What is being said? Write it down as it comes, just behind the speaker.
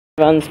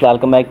Friends,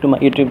 welcome back to my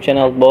YouTube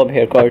channel Bob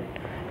Haircut.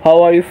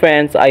 How are you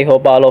friends? I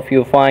hope all of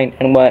you fine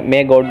and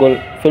may God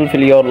fulfill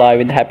your life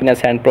with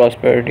happiness and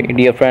prosperity.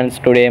 Dear friends,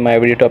 today my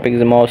video topic is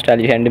the most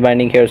stylish and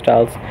demanding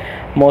hairstyles,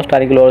 most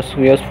stylish,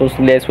 useful,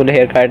 graceful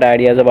haircut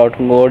ideas about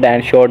good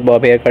and short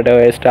bob haircut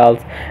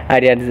hairstyles,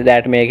 ideas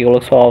that make you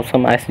look so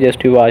awesome. I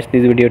suggest you watch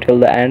this video till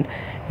the end.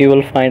 You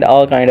will find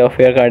all kind of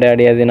haircut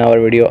ideas in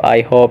our video.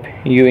 I hope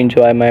you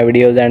enjoy my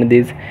videos and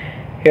these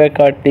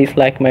haircut. Please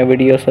like my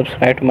video,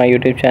 subscribe to my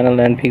YouTube channel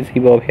and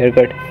PC Bob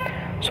Haircut.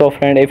 So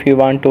friend, if you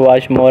want to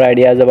watch more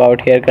ideas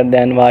about haircut,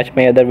 then watch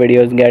my other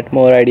videos. Get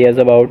more ideas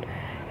about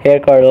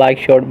haircut like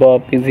short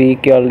bob, pixie,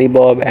 curly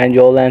bob and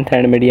jaw length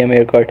and medium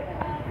haircut.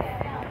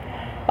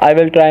 I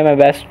will try my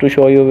best to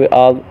show you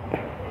all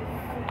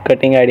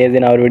cutting ideas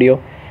in our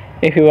video.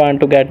 If you want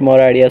to get more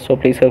ideas, so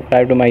please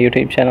subscribe to my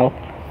YouTube channel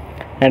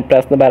and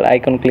press the bell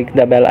icon. Click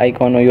the bell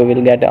icon, you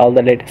will get all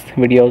the latest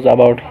videos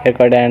about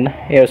haircut and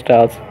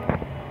hairstyles.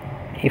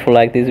 If you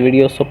like this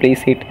video, so please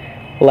hit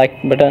like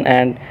button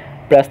and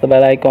press the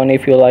bell icon.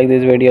 If you like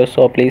this video,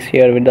 so please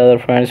share with other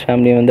friends,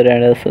 family members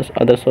and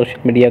other social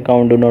media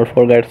account. Do not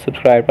forget to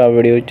subscribe to our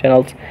video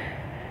channels.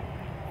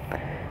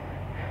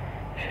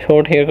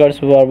 Short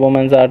haircuts for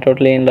women are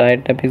totally in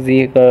light.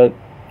 Pixie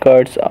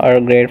cuts are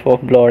great for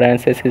blonde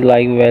and sexy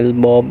like well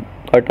bob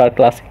cut are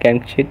classic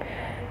and chic.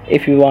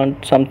 If you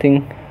want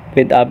something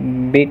with a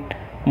bit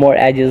more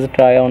edges,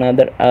 try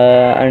another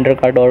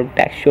undercut or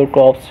texture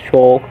crops.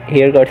 So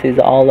haircuts is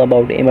all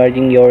about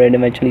emerging your and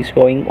eventually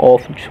showing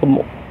off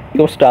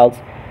your styles.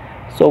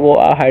 So go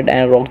ahead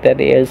and rock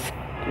that ears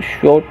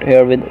short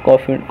hair with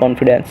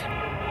confidence.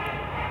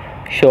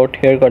 Short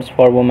haircuts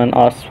for women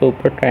are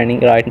super trending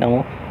right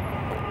now.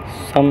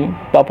 Some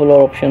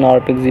popular options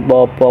are pixie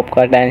bob, pop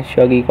cut and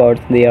shaggy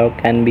cuts. They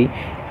can be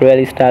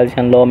really stylish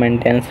and low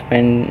maintenance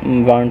when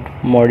you want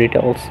more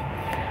details.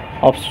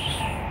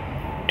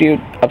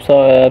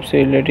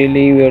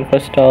 Absolutely, your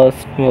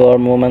styles or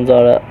movements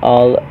are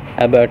all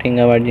about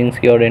emerging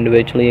your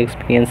individually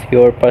experience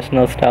your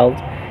personal styles.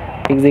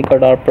 Pixie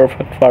cut are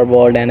perfect for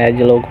bold and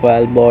edgy look,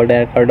 while bold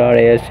haircut are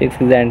aesthetics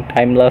and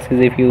timeless.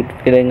 If you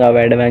feeling of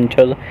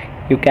adventure,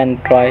 you can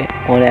try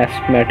on a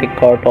schematic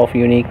cut of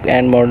unique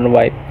and modern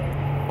vibe.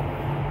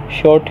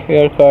 Short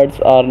haircuts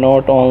are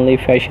not only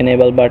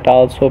fashionable but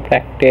also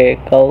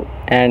practical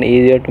and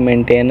easier to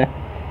maintain.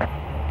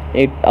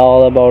 It's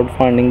all about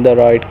finding the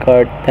right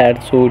cut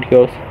that suits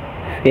your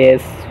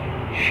face,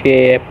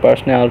 shape,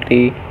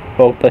 personality.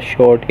 Rock the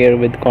short hair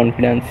with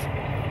confidence.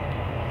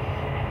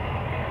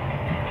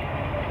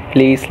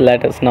 Please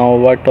let us know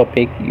what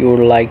topic you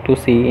would like to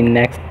see in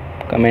next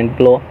comment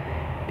below.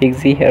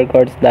 Pixie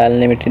haircuts, the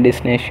unlimited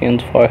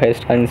destinations for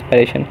hairstyle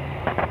inspiration.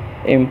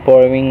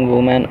 Empowering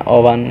women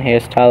one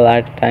hairstyle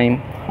at a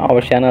time. Our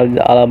channel is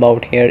all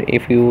about hair.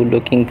 If you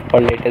looking for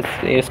latest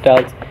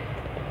hairstyles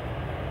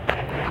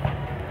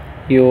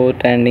you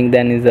trending,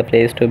 then is the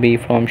place to be.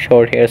 From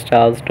short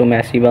hairstyles to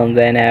messy ones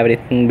and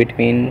everything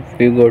between,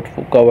 you got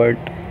covered.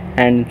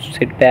 And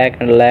sit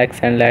back and relax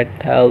and let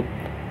help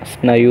us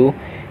know you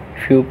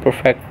if you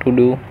perfect to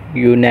do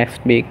your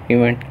next big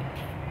event.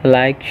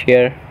 Like,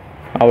 share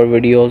our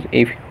videos.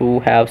 If you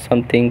have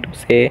something to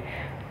say,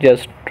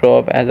 just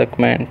drop as a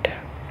comment.